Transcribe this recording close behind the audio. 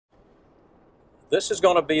This is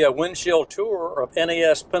going to be a windshield tour of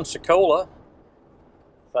NAS Pensacola,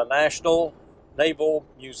 the Naval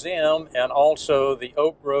Museum, and also the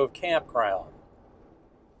Oak Grove Campground.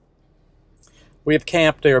 We have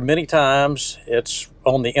camped there many times. It's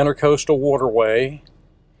on the Intercoastal Waterway.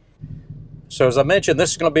 So as I mentioned,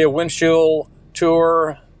 this is going to be a windshield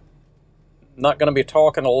tour. Not going to be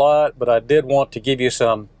talking a lot, but I did want to give you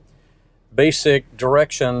some basic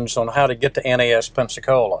directions on how to get to NAS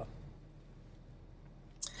Pensacola.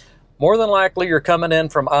 More than likely, you're coming in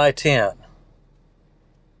from I-10.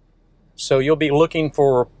 So you'll be looking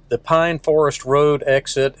for the Pine Forest Road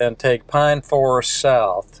exit and take Pine Forest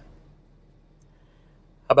South.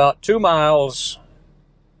 About 2 miles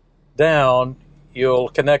down, you'll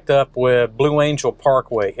connect up with Blue Angel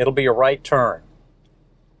Parkway. It'll be a right turn.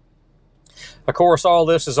 Of course, all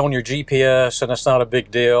this is on your GPS, and it's not a big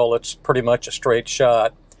deal. It's pretty much a straight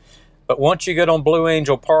shot. But once you get on Blue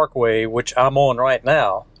Angel Parkway, which I'm on right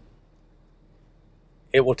now,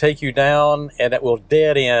 it will take you down and it will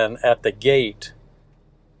dead end at the gate.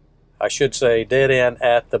 I should say dead end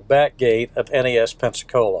at the back gate of NAS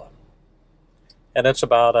Pensacola. And it's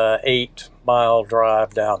about an 8-mile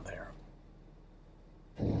drive down there.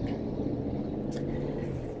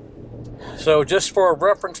 So just for a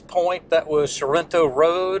reference point, that was Sorrento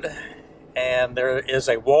Road, and there is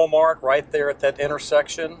a Walmart right there at that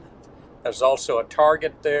intersection. There's also a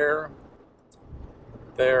Target there.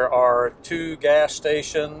 There are 2 gas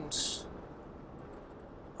stations,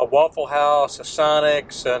 a Waffle House, a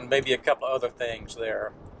Sonic's, and maybe a couple of other things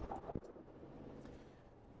there.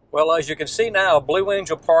 Well, as you can see now, Blue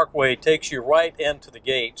Angel Parkway takes you right into the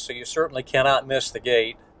gate, so you certainly cannot miss the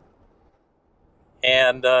gate.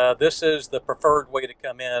 And this is the preferred way to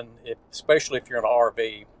come in, especially if you're in an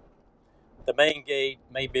RV. The main gate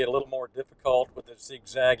may be a little more difficult with the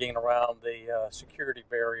zigzagging around the security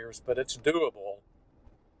barriers, but it's doable.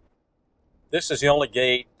 This is the only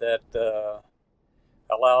gate that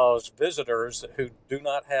allows visitors who do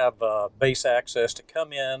not have base access to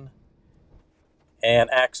come in and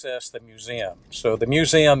access the museum. So the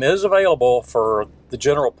museum is available for the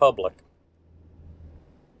general public.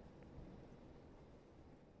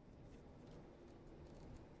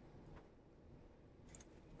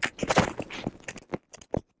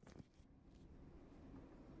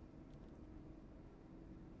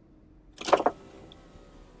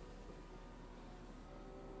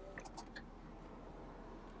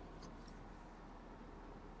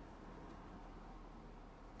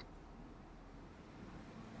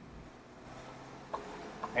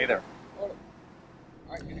 Hey there.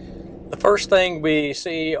 The first thing we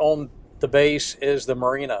see on the base is the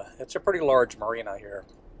marina. It's a pretty large marina here.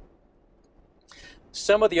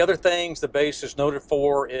 Some of the other things the base is noted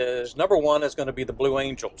for is, number one is going to be the Blue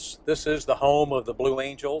Angels. This is the home of the Blue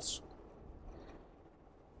Angels.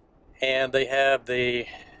 And they have the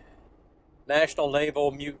National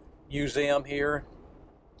Naval Museum here,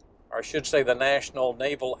 or I should say the National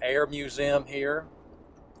Naval Air Museum here.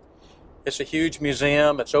 It's a huge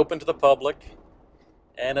museum. It's open to the public,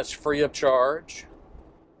 and it's free of charge.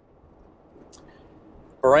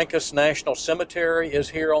 Barrancas National Cemetery is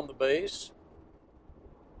here on the base,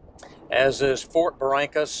 as is Fort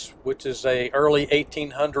Barrancas, which is a early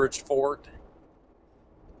 1800s fort.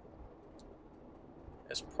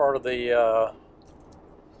 It's part of the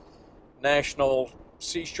National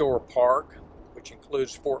Seashore Park, which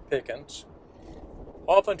includes Fort Pickens.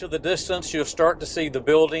 Off into the distance, you'll start to see the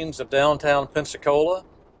buildings of downtown Pensacola.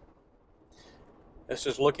 This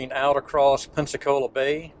is looking out across Pensacola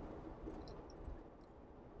Bay.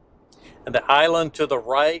 And the island to the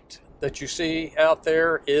right that you see out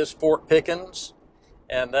there is Fort Pickens,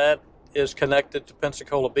 and that is connected to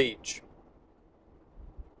Pensacola Beach.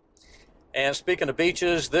 And speaking of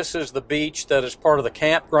beaches, this is the beach that is part of the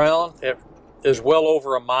campground. It is well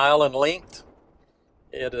over 1 mile in length.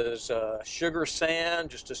 It is sugar sand,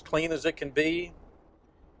 just as clean as it can be.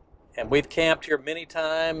 And we've camped here many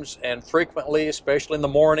times, and frequently, especially in the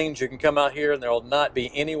mornings, you can come out here and there will not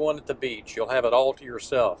be anyone at the beach. You'll have it all to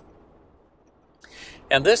yourself.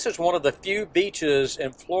 And this is one of the few beaches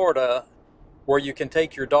in Florida where you can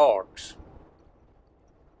take your dogs.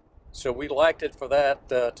 So we liked it for that,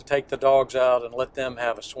 to take the dogs out and let them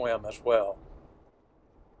have a swim as well.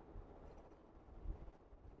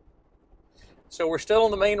 So we're still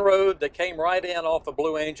on the main road that came right in off of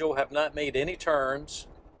Blue Angel, have not made any turns.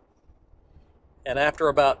 And after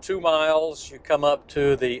about 2 miles, you come up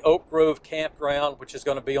to the Oak Grove Campground, which is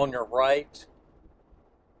going to be on your right.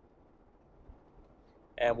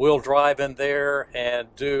 And we'll drive in there and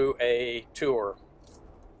do a tour.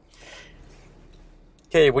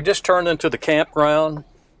 Okay, we just turned into the campground.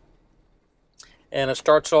 And it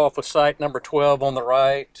starts off with site number 12 on the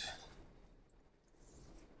right.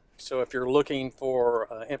 So if you're looking for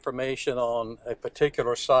information on a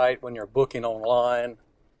particular site when you're booking online,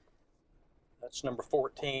 that's number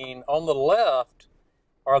 14. On the left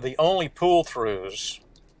are the only pull-throughs,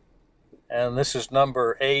 and this is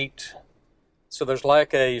number 8. So there's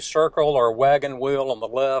like a circle or wagon wheel on the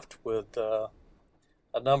left with a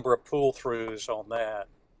number of pull-throughs on that.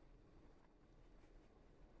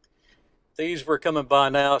 These we're coming by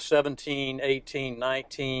now, 17, 18,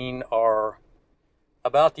 19, are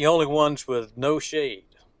about the only ones with no shade.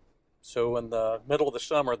 So in the middle of the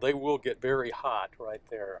summer, they will get very hot right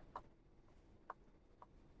there.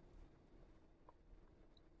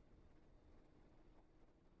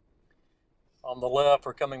 On the left,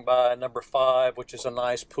 we're coming by number 5, which is a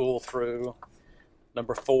nice pull-through.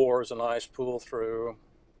 Number 4 is a nice pull-through.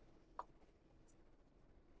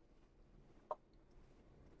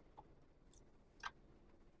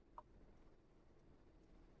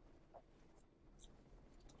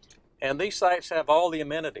 And these sites have all the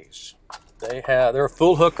amenities. They're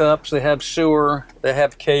full hookups, they have sewer, they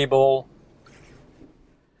have cable.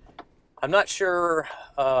 I'm not sure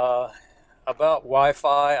about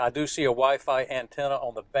Wi-Fi. I do see a Wi-Fi antenna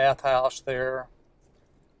on the bathhouse there.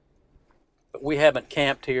 But we haven't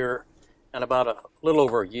camped here in about a little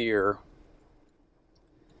over a year.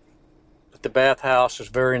 But the bathhouse is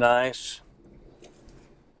very nice.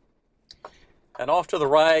 And off to the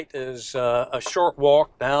right is a short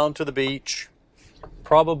walk down to the beach,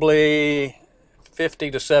 probably 50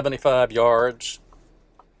 to 75 yards.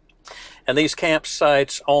 And these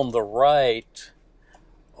campsites on the right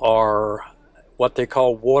are what they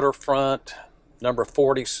call waterfront. Number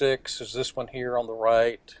 46 is this one here on the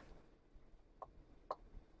right.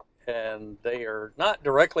 And they are not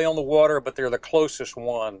directly on the water, but they're the closest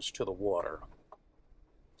ones to the water.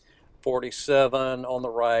 47 on the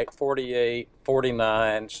right, 48,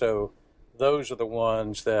 49. So those are the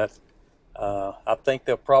ones that I think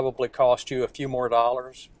they'll probably cost you a few more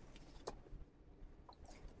dollars.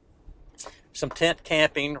 Some tent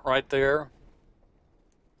camping right there.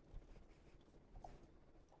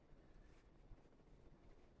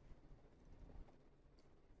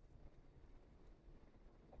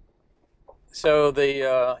 So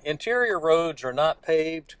the interior roads are not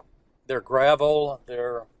paved. They're gravel.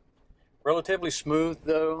 They're relatively smooth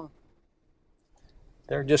though.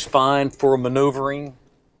 They're just fine for maneuvering.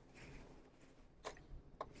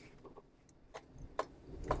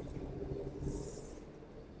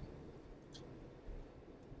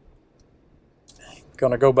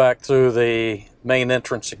 Going to go back through the main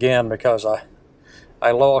entrance again because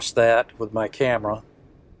I lost that with my camera.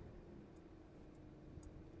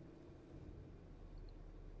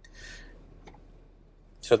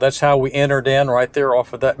 So that's how we entered in right there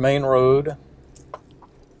off of that main road.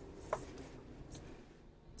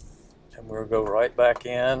 And we'll go right back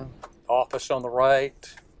in. Office on the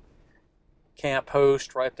right. Camp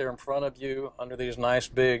host right there in front of you under these nice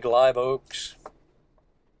big live oaks.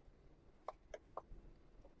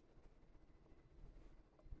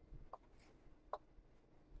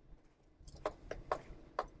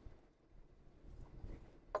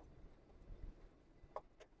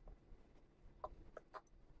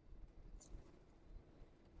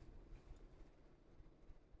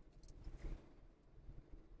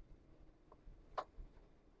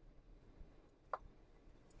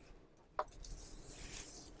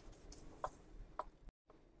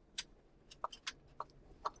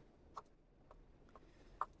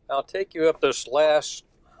 I'll take you up this last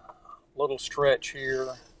little stretch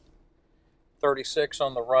here. 36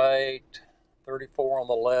 on the right, 34 on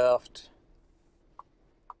the left.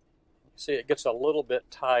 See, it gets a little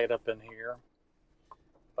bit tight up in here.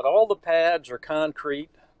 But all the pads are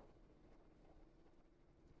concrete,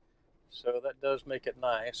 so that does make it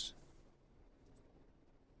nice.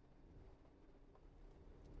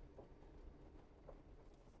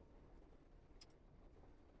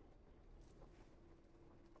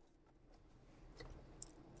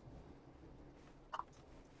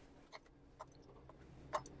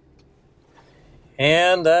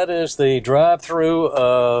 And that is the drive-through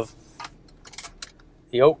of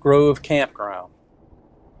the Oak Grove Campground.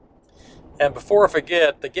 And before I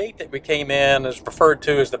forget, the gate that we came in is referred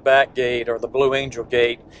to as the back gate or the Blue Angel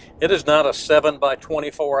gate. It is not a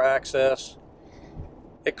 7x24 access.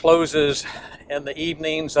 It closes in the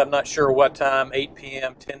evenings. I'm not sure what time, 8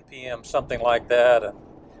 p.m., 10 p.m., something like that, and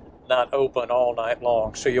not open all night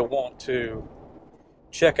long. So you'll want to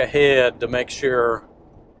check ahead to make sure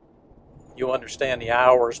you understand the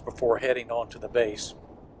hours before heading on to the base.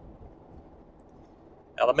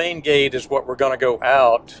 Now the main gate is what we're going to go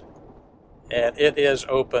out, and it is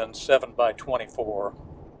open 7x24.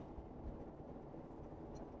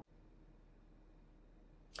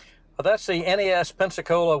 Well, that's the NAS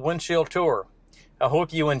Pensacola windshield tour. I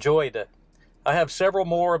hope you enjoyed it. I have several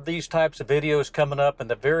more of these types of videos coming up in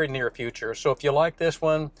the very near future, so if you like this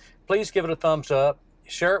one, please give it a thumbs up,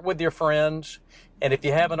 share it with your friends, and if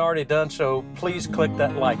you haven't already done so, please click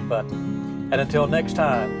that like button. And until next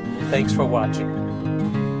time, thanks for watching.